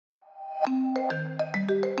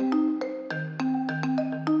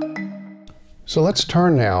So let's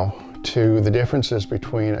turn now to the differences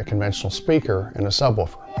between a conventional speaker and a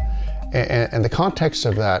subwoofer. And the context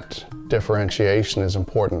of that differentiation is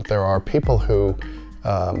important. There are people who,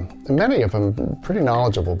 many of them pretty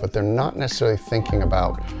knowledgeable, but they're not necessarily thinking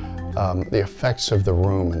about the effects of the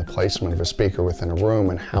room and the placement of a speaker within a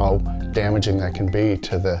room and how damaging that can be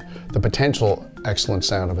to the potential excellent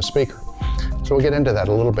sound of a speaker. So we'll get into that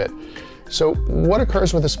a little bit. So what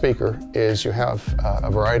occurs with a speaker is you have a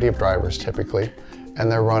variety of drivers typically, and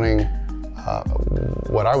they're running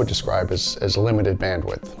what I would describe as limited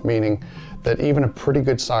bandwidth, meaning that even a pretty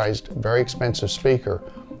good sized, very expensive speaker,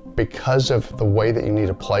 because of the way that you need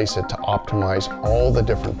to place it to optimize all the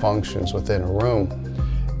different functions within a room,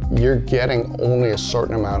 you're getting only a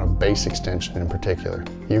certain amount of bass extension in particular.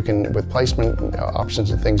 You can, with placement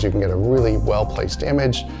options and things, you can get a really well-placed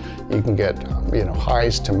image. You can get,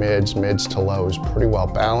 highs to mids, mids to lows, pretty well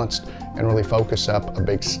balanced, and really focus up a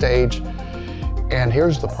big stage. And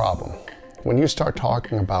here's the problem. When you start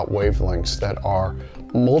talking about wavelengths that are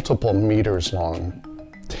multiple meters long,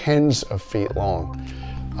 tens of feet long,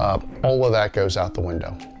 all of that goes out the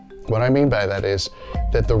window. What I mean by that is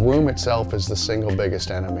that the room itself is the single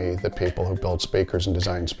biggest enemy that people who build speakers and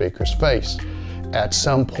design speakers face. At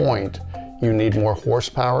some point, you need more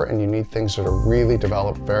horsepower and you need things that are really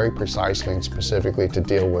developed very precisely and specifically to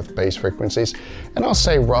deal with bass frequencies. And I'll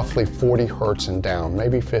say roughly 40 hertz and down,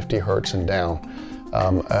 maybe 50 hertz and down.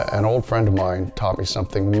 An old friend of mine taught me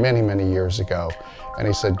something many, many years ago. And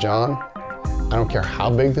he said, John, I don't care how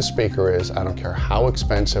big the speaker is, I don't care how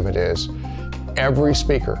expensive it is, every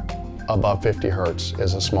speaker above 50 hertz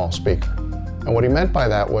is a small speaker. And what he meant by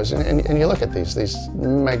that was, and you look at these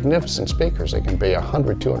magnificent speakers, they can be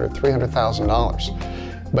 $100,000, $200,000,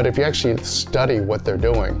 $300,000. But if you actually study what they're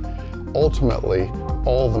doing, ultimately,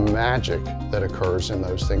 all the magic that occurs in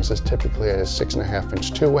those things is typically a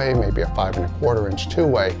 6.5-inch two-way, maybe a 5.25-inch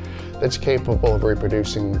two-way that's capable of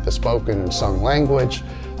reproducing the spoken and sung language,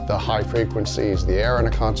 the high frequencies, the air in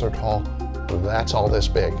a concert hall. That's all this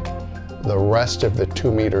big. The rest of the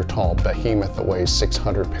 2-meter tall behemoth that weighs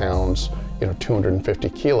 600 pounds, 250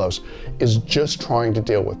 kilos, is just trying to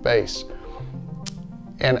deal with bass.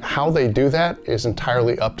 And how they do that is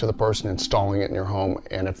entirely up to the person installing it in your home.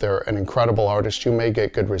 And if they're an incredible artist, you may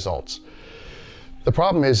get good results. The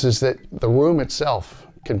problem is that the room itself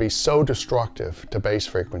can be so destructive to bass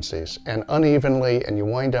frequencies and unevenly, and you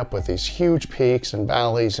wind up with these huge peaks and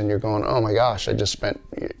valleys, and you're going, oh my gosh, I just spent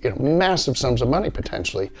massive sums of money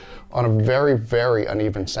potentially on a very, very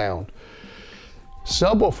uneven sound.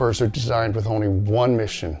 Subwoofers are designed with only one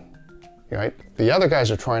mission, right? The other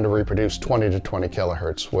guys are trying to reproduce 20 to 20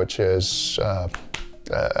 kilohertz, which is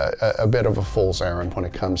a bit of a fool's errand when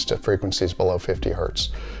it comes to frequencies below 50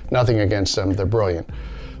 hertz. Nothing against them, they're brilliant.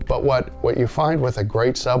 But what you find with a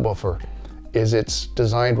great subwoofer is it's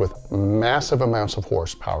designed with massive amounts of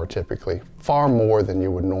horsepower typically, far more than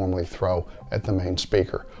you would normally throw at the main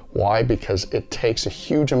speaker. Why? Because it takes a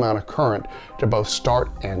huge amount of current to both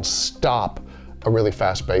start and stop a really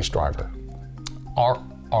fast bass driver.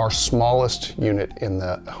 Our smallest unit in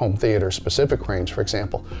the home theater specific range, for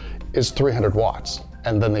example, is 300 watts,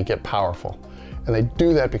 and then they get powerful. And they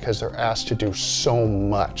do that because they're asked to do so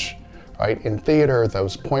much. Right? In theater,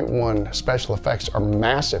 those 0.1 special effects are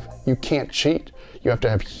massive. You can't cheat. You have to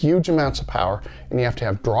have huge amounts of power, and you have to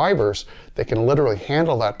have drivers that can literally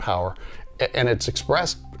handle that power, and it's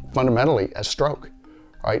expressed fundamentally as stroke.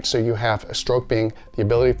 Right? So you have a stroke being the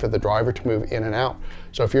ability for the driver to move in and out.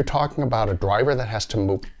 So if you're talking about a driver that has to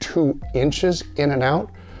move 2 inches in and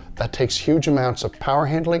out, that takes huge amounts of power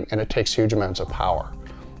handling, and it takes huge amounts of power.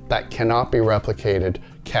 That cannot be replicated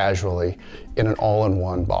casually in an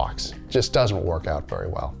all-in-one box. It just doesn't work out very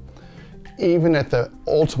well. Even at the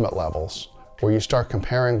ultimate levels, where you start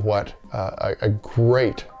comparing what a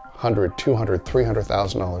great $100,000, $200,000,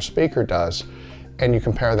 $300,000 speaker does, and you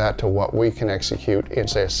compare that to what we can execute in,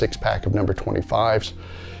 say, a 6-pack of number 25s,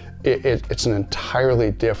 it's an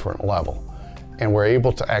entirely different level. And we're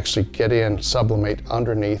able to actually get in, sublimate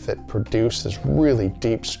underneath it, produce this really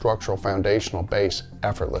deep structural foundational bass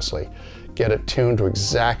effortlessly. Get it tuned to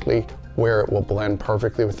exactly where it will blend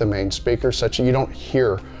perfectly with the main speaker, such that you don't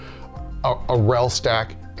hear a rel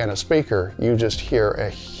stack and a speaker. You just hear a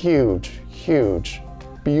huge, huge,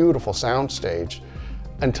 beautiful sound stage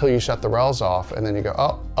until you shut the rels off, and then you go,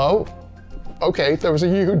 oh, okay, there was a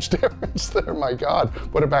huge difference there, my God,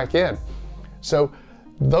 put it back in. So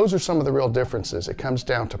those are some of the real differences. It comes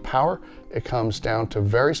down to power. It comes down to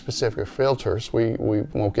very specific filters. We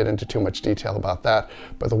won't get into too much detail about that,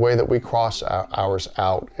 but the way that we cross ours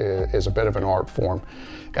out is a bit of an art form.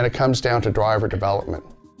 And it comes down to driver development.